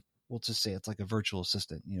as we'll just say it's like a virtual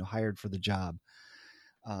assistant, hired for the job.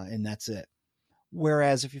 And that's it.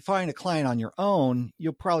 Whereas if you find a client on your own,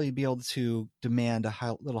 you'll probably be able to demand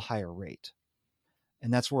a little higher rate.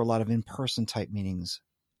 And that's where a lot of in-person type meetings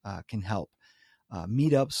can help.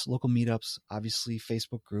 Meetups, local meetups, obviously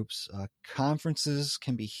Facebook groups, conferences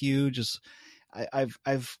can be huge. I've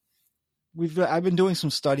been doing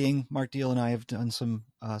some studying. Mark Deal and I have done some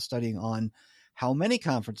studying on how many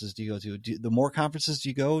conferences do you go to? The more conferences do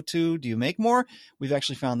you go to? Do you make more? We've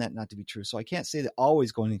actually found that not to be true. So I can't say that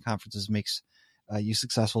always going to conferences makes you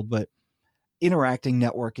successful, but interacting,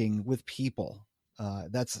 networking with people,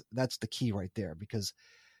 that's the key right there. Because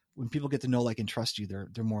when people get to know, like, and trust you,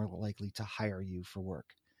 they're more likely to hire you for work.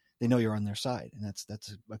 They know you're on their side, and that's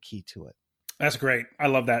a key to it. That's great. I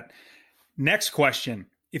love that. Next question.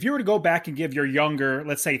 If you were to go back and give your younger,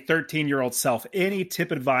 let's say 13-year-old self, any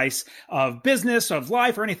tip advice of business, of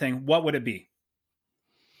life, or anything, what would it be?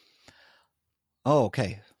 Oh,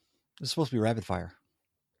 okay. It's supposed to be rapid fire.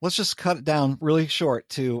 Let's just cut it down really short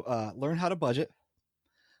to learn how to budget,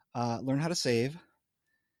 learn how to save,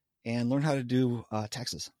 and learn how to do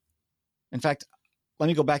taxes. In fact, let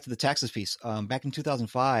me go back to the taxes piece. Back in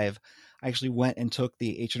 2005, I actually went and took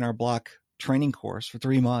the H&R Block training course for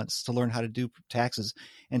 3 months to learn how to do taxes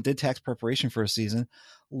and did tax preparation for a season.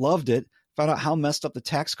 Loved it. Found out how messed up the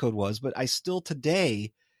tax code was, but I still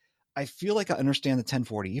today, I feel like I understand the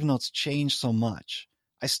 1040, even though it's changed so much.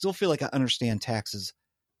 I still feel like I understand taxes,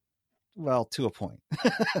 well, to a point.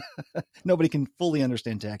 Nobody can fully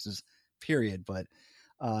understand taxes, period. But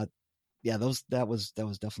yeah, that was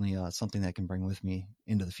definitely something that I can bring with me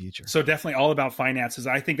into the future. So definitely all about finances.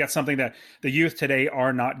 I think that's something that the youth today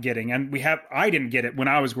are not getting. And I didn't get it when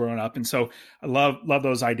I was growing up. And so I love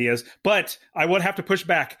those ideas, but I would have to push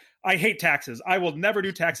back. I hate taxes. I will never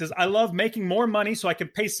do taxes. I love making more money so I can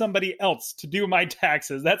pay somebody else to do my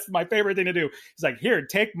taxes. That's my favorite thing to do. It's like, here,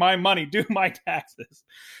 take my money, do my taxes.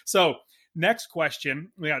 So next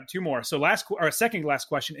question, we got two more. So second last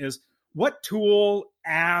question is, what tool,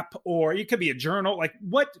 app, or it could be a journal, like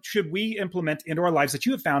what should we implement into our lives that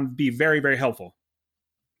you have found be very, very helpful?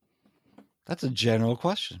 That's a general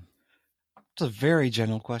question. It's a very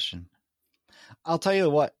general question. I'll tell you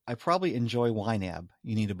what, I probably enjoy YNAB.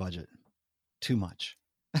 You need a budget. Too much.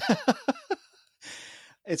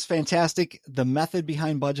 It's fantastic. The method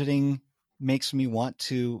behind budgeting makes me want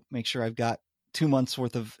to make sure I've got 2 months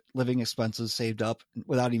worth of living expenses saved up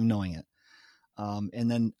without even knowing it. And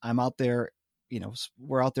then I'm out there,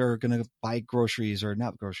 we're out there going to buy groceries, or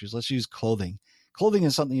not groceries. Let's use clothing. Clothing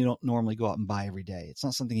is something you don't normally go out and buy every day. It's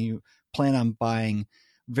not something you plan on buying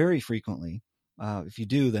very frequently. If you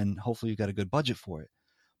do, then hopefully you've got a good budget for it.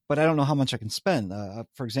 But I don't know how much I can spend.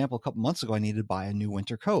 For example, a couple months ago, I needed to buy a new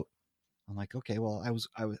winter coat. I'm like, okay, well,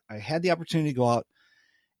 I had the opportunity to go out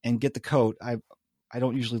and get the coat. I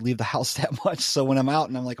don't usually leave the house that much. So when I'm out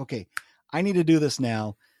and I'm like, okay, I need to do this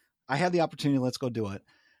now. I have the opportunity. Let's go do it.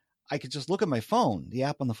 I could just look at my phone, the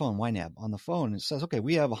app on the phone, YNAB on the phone. And it says, okay,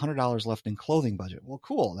 we have $100 left in clothing budget. Well,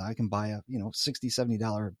 cool. Now I can buy a, $60,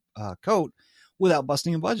 $70 coat without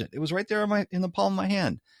busting a budget. It was right there in the palm of my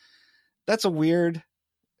hand. That's a weird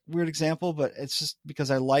example, but it's just because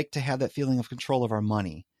I like to have that feeling of control of our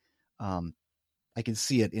money. I can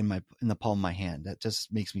see it in the palm of my hand. That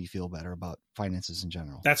just makes me feel better about finances in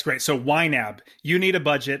general. That's great. So YNAB, you need a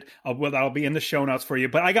budget. That'll be in the show notes for you.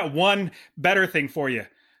 But I got one better thing for you.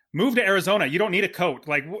 Move to Arizona. You don't need a coat.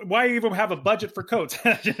 Like, why even have a budget for coats?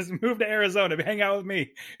 Just move to Arizona. Hang out with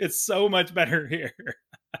me. It's so much better here.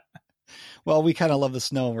 Well, we kind of love the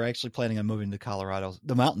snow. We're actually planning on moving to Colorado,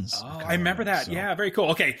 the mountains. Oh, I remember that. So. Yeah, very cool.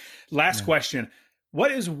 Okay, last question.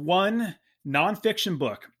 What is one nonfiction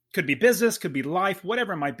book, could be business, could be life,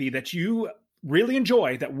 whatever it might be, that you really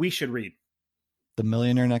enjoy that we should read? The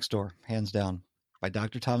Millionaire Next Door, hands down, by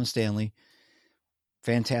Dr. Thomas Stanley.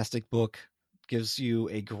 Fantastic book. Gives you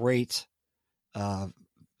a great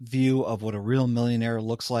view of what a real millionaire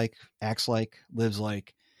looks like, acts like, lives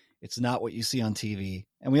like. It's not what you see on TV.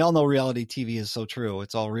 And we all know reality TV is so true.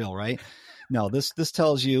 It's all real, right? No, this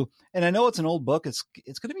tells you, and I know it's an old book. It's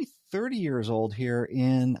going to be 30 years old here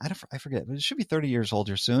I forget, but it should be 30 years old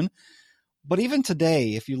here soon. But even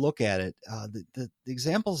today, if you look at it, the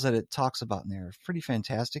examples that it talks about in there are pretty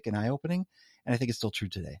fantastic and eye-opening. And I think it's still true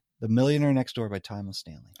today. The Millionaire Next Door by Thomas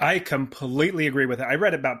Stanley. I completely agree with it. I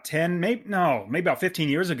read it about maybe about 15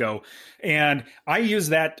 years ago. And I use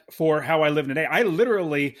that for how I live today. I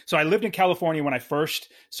lived in California when I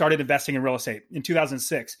first started investing in real estate in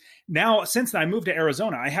 2006. Now, since I moved to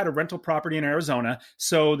Arizona, I had a rental property in Arizona.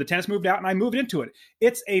 So the tenants moved out and I moved into it.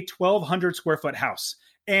 It's a 1,200 square foot house.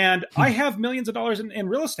 And I have millions of dollars in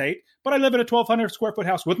real estate, but I live in a 1,200 square foot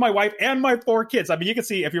house with my wife and my 4 kids. I mean, you can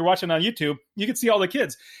see, if you're watching on YouTube, you can see all the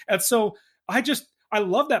kids. And so I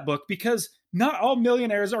love that book because not all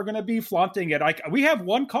millionaires are going to be flaunting it. Like, we have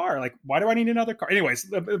one car. Like, why do I need another car?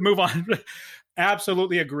 Anyways, move on.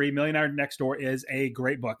 Absolutely agree. Millionaire Next Door is a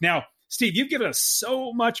great book. Now, Steve, you've given us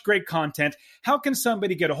so much great content. How can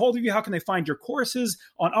somebody get a hold of you? How can they find your courses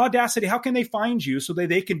on Audacity? How can they find you so that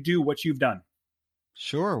they can do what you've done?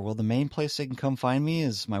 Sure. Well, the main place they can come find me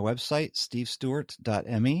is my website,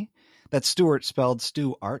 stevestewart.me. That's Stewart spelled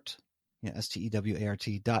Stewart,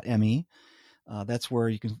 STEWART.me. That's where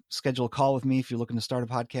you can schedule a call with me if you're looking to start a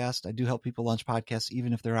podcast. I do help people launch podcasts,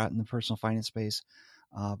 even if they're out in the personal finance space.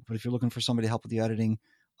 But if you're looking for somebody to help with the editing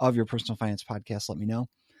of your personal finance podcast, let me know.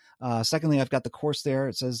 Secondly, I've got the course there.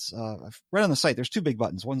 It says, right on the site, there's 2 big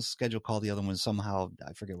buttons. One's schedule call. The other one is somehow,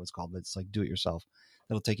 I forget what it's called, but it's like do it yourself.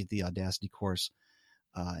 That'll take you to the Audacity course.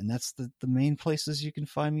 And that's the main places you can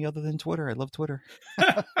find me other than Twitter. I love Twitter.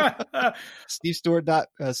 Steve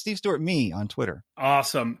Stewart me on Twitter.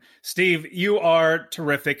 Awesome. Steve, you are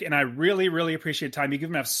terrific. And I really, really appreciate your time. You've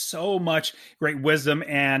given us so much great wisdom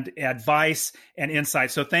and advice and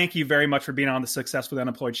insight. So thank you very much for being on the Successfully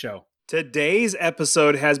Unemployed show. Today's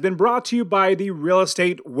episode has been brought to you by the Real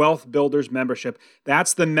Estate Wealth Builders membership.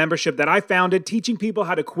 That's the membership that I founded, teaching people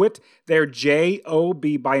how to quit their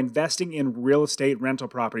JOB by investing in real estate rental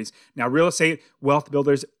properties. Now, Real Estate Wealth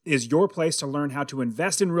Builders is your place to learn how to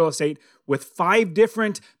invest in real estate with 5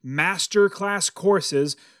 different masterclass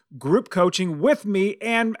courses, group coaching with me,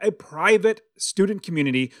 and a private student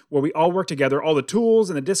community where we all work together, all the tools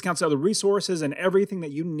and the discounts, other resources, and everything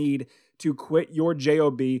that you need to quit your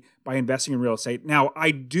JOB by investing in real estate. Now,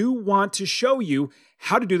 I do want to show you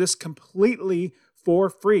how to do this completely for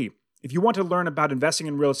free. If you want to learn about investing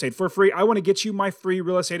in real estate for free, I want to get you my free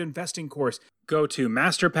real estate investing course. Go to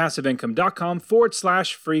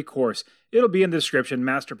masterpassiveincome.com/free course. It'll be in the description,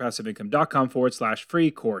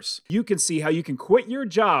 masterpassiveincome.com/free course. You can see how you can quit your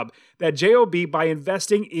job, that JOB, by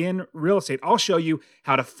investing in real estate. I'll show you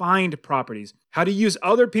how to find properties, how to use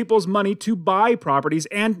other people's money to buy properties,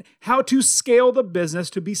 and how to scale the business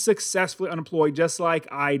to be successfully unemployed, just like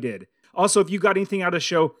I did. Also, if you got anything out of the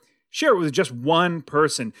show, share it with just one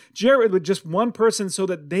person. Share it with just one person so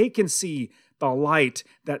that they can see the light,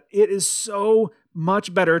 that it is so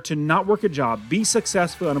much better to not work a job, be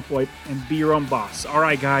successfully unemployed, and be your own boss. All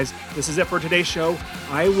right, guys, this is it for today's show.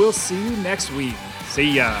 I will see you next week.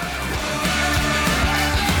 See ya.